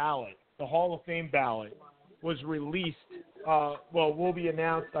Baseball ballot, the Hall of Fame ballot, was released. Will be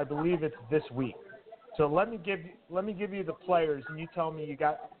announced. I believe it's this week. So let me give you the players, and you tell me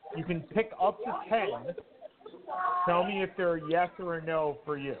you can pick up to 10. Tell me if they're a yes or a no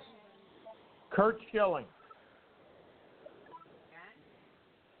for you. Curt Schilling.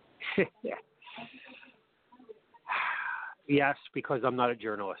 Yes, because I'm not a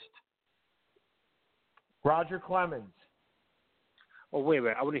journalist. Roger Clemens. Oh, wait a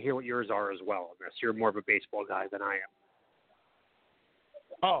minute. I want to hear what yours are as well on this. You're more of a baseball guy than I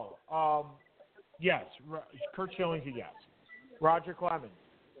am. Yes. Curt Schilling's a yes. Roger Clemens.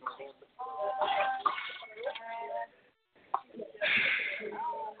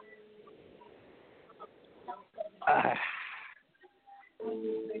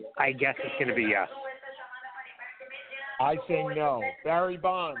 I guess it's going to be yes. I say no. Barry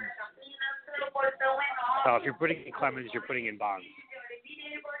Bonds. Oh, if you're putting in Clemens, you're putting in Bonds.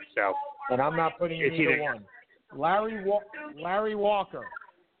 So. And I'm not putting in either one. Larry Walker.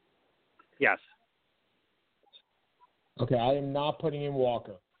 Yes. Okay, I am not putting in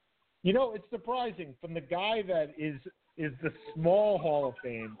Walker. You know, it's surprising. From the guy that is the small Hall of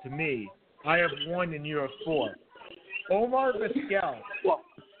Fame, to me, I have 1 and you have 4. Omar Vizquel. Well,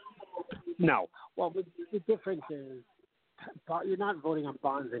 no. Well, the difference is you're not voting on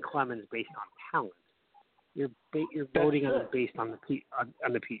Bonds and Clemens based on talent. You're voting on it based on the PED.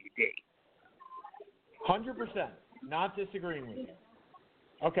 100%. Not disagreeing with you.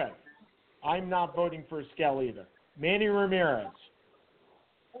 Okay. I'm not voting for Vizquel either. Manny Ramirez.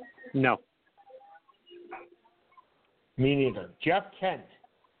 No. Me neither. Jeff Kent.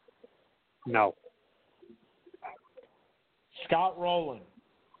 No. Scott Rowland.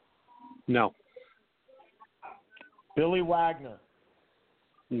 No. Billy Wagner.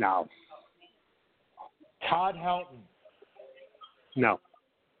 No. Todd Helton. No.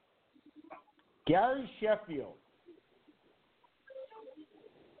 Gary Sheffield.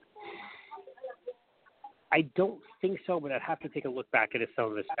 I don't think so, but I'd have to take a look back at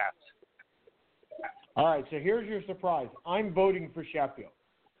some of his stats. All right, so here's your surprise. I'm voting for Sheffield.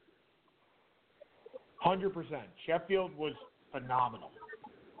 100%. Sheffield was phenomenal.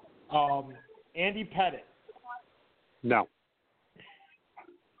 Andy Pettitte. No.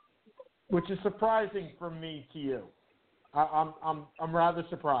 Which is surprising from me to you. I'm rather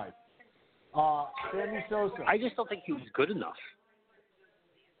surprised. Sammy Sosa. I just don't think he was good enough.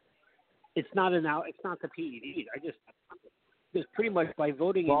 It's not the PED. Just pretty much by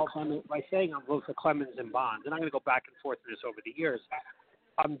voting in Clemens, by saying I'm voting for Clemens and Bonds, and I'm going to go back and forth with this over the years.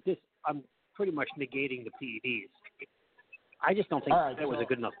 I'm pretty much negating the PEDs. I just don't think that was a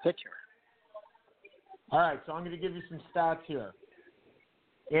good enough pitcher. All right, so I'm going to give you some stats here.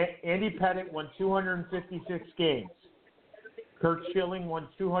 Andy Pettitte won 256 games. Curt Schilling won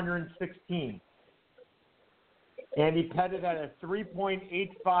 216. Andy Pettitte had a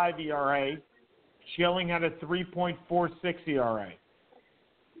 3.85 ERA. Schilling had a 3.46 ERA.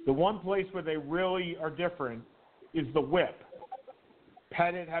 The one place where they really are different is the WHIP.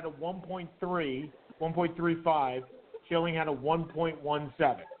 Pettitte had a 1.35. Schilling had a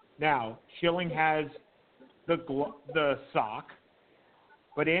 1.17. Now, Schilling has the sock.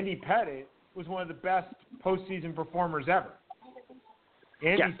 but Andy Pettit was one of the best postseason performers ever.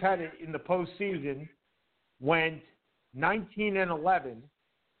 Andy Pettit in the postseason went 19-11,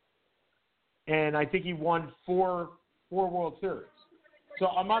 and I think he won four World Series. So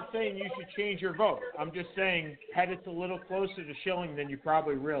I'm not saying you should change your vote. I'm just saying Pettit's a little closer to Schilling than you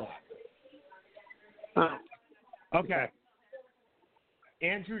probably realize. Okay.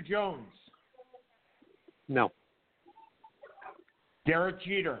 Andrew Jones. No. Derek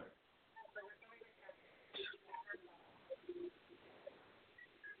Jeter.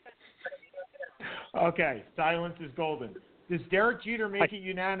 Okay, silence is golden. Does Derek Jeter make it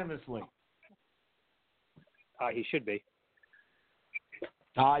unanimously? He should be.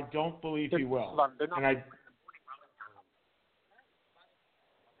 I don't believe he will.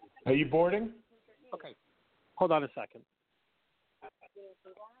 Are you boarding? Okay. Hold on a second.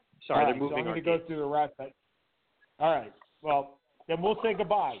 Sorry, they're moving. So I'm going to go through the rest. All right. Well, then we'll say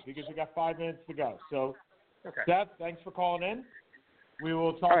goodbye because we got 5 minutes to go. So, Seth, thanks for calling in. We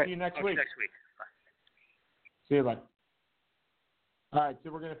will talk to you next week. See you, bud. All right,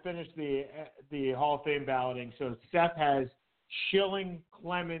 so we're going to finish the Hall of Fame balloting. So Seth has Schilling,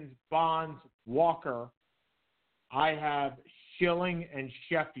 Clemens, Bonds, Walker. I have Schilling and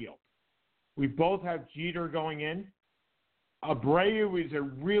Sheffield. We both have Jeter going in. Abreu is a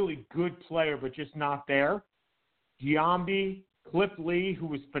really good player, but just not there. Giambi, Cliff Lee, who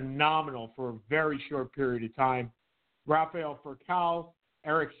was phenomenal for a very short period of time. Rafael Furcal,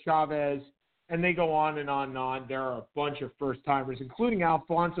 Eric Chavez, and they go on and on and on. There are a bunch of first-timers, including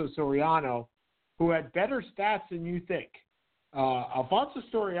Alfonso Soriano, who had better stats than you think. Alfonso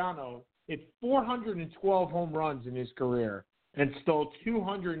Soriano hit 412 home runs in his career and stole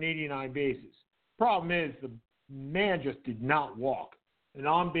 289 bases. Problem is, the man just did not walk. An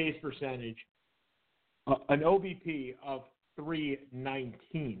on-base percentage, an OBP of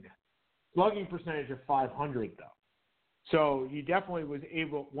 319. Slugging percentage of 500, though. So he definitely was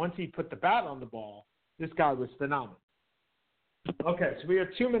able, once he put the bat on the ball, this guy was phenomenal. Okay, so we have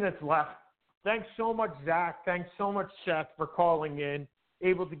 2 minutes left. Thanks so much, Zach. Thanks so much, Seth, for calling in.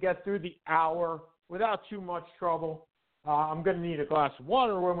 Able to get through the hour without too much trouble. I'm going to need a glass of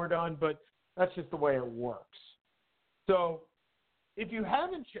water when we're done, but that's just the way it works. So if you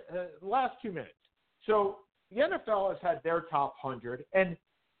haven't, last 2 minutes. So the NFL has had their top 100, and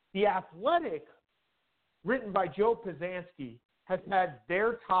The Athletic, written by Joe Pazansky, has had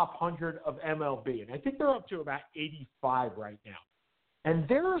their top 100 of MLB, and I think they're up to about 85 right now. And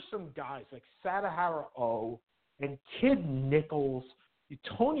there are some guys like Sadahara O and Kid Nichols,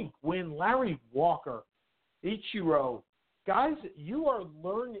 Tony Gwynn, Larry Walker, Ichiro, guys, you are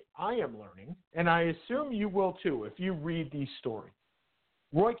learning, I am learning, and I assume you will too if you read these stories.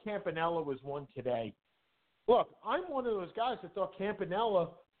 Roy Campanella was one today. Look, I'm one of those guys that thought Campanella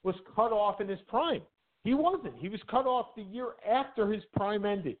was cut off in his prime. He wasn't. He was cut off the year after his prime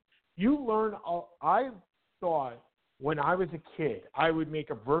ended. You learn, I thought when I was a kid, I would make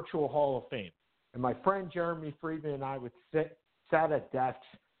a virtual Hall of Fame. And my friend Jeremy Friedman and I would sat at desks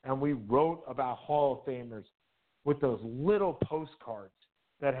and we wrote about Hall of Famers with those little postcards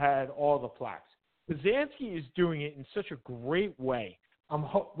that had all the plaques. Pazansky is doing it in such a great way.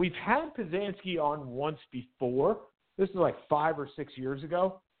 We've had Pazansky on once before. This is like 5 or 6 years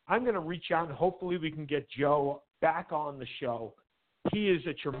ago. I'm going to reach out and hopefully we can get Joe back on the show. He is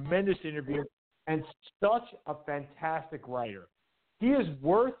a tremendous interviewer and such a fantastic writer. He is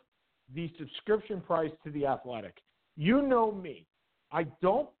worth the subscription price to The Athletic. You know me. I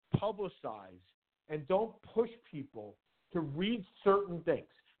don't publicize and don't push people to read certain things.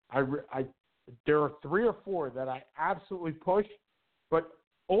 There are 3 or 4 that I absolutely push, but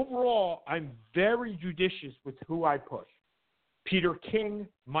overall, I'm very judicious with who I push. Peter King,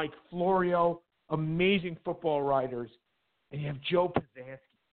 Mike Florio, amazing football writers, and you have Joe Pazansky,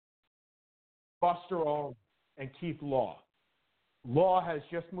 Buster Olney, and Keith Law. Law has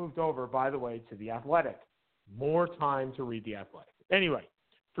just moved over, by the way, to The Athletic. More time to read The Athletic. Anyway,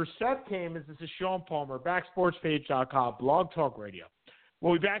 for Seth Kamens, this is Sean Palmer, backsportspage.com, Blog Talk Radio.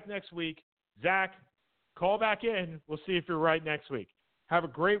 We'll be back next week. Zach, call back in. We'll see if you're right next week. Have a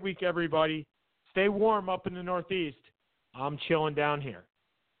great week, everybody. Stay warm up in the Northeast. I'm chilling down here.